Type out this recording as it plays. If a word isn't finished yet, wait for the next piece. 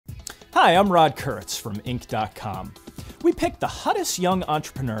Hi, I'm Rod Kurtz from Inc.com. We picked the hottest young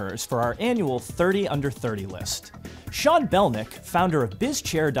entrepreneurs for our annual 30 Under 30 list. Sean Belnick, founder of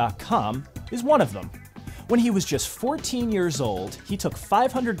BizChair.com, is one of them. When he was just 14 years old, he took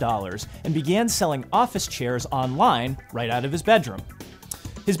 $500 and began selling office chairs online right out of his bedroom.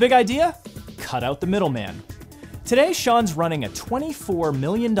 His big idea? Cut out the middleman. Today, Sean's running a $24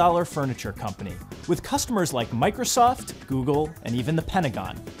 million furniture company with customers like Microsoft, Google, and even the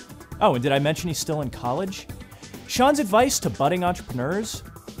Pentagon. Oh, and did I mention he's still in college? Sean's advice to budding entrepreneurs: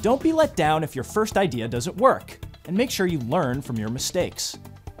 don't be let down if your first idea doesn't work, and make sure you learn from your mistakes.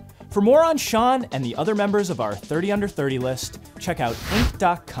 For more on Sean and the other members of our 30 Under 30 list, check out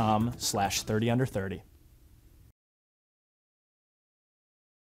inc.com/30under30.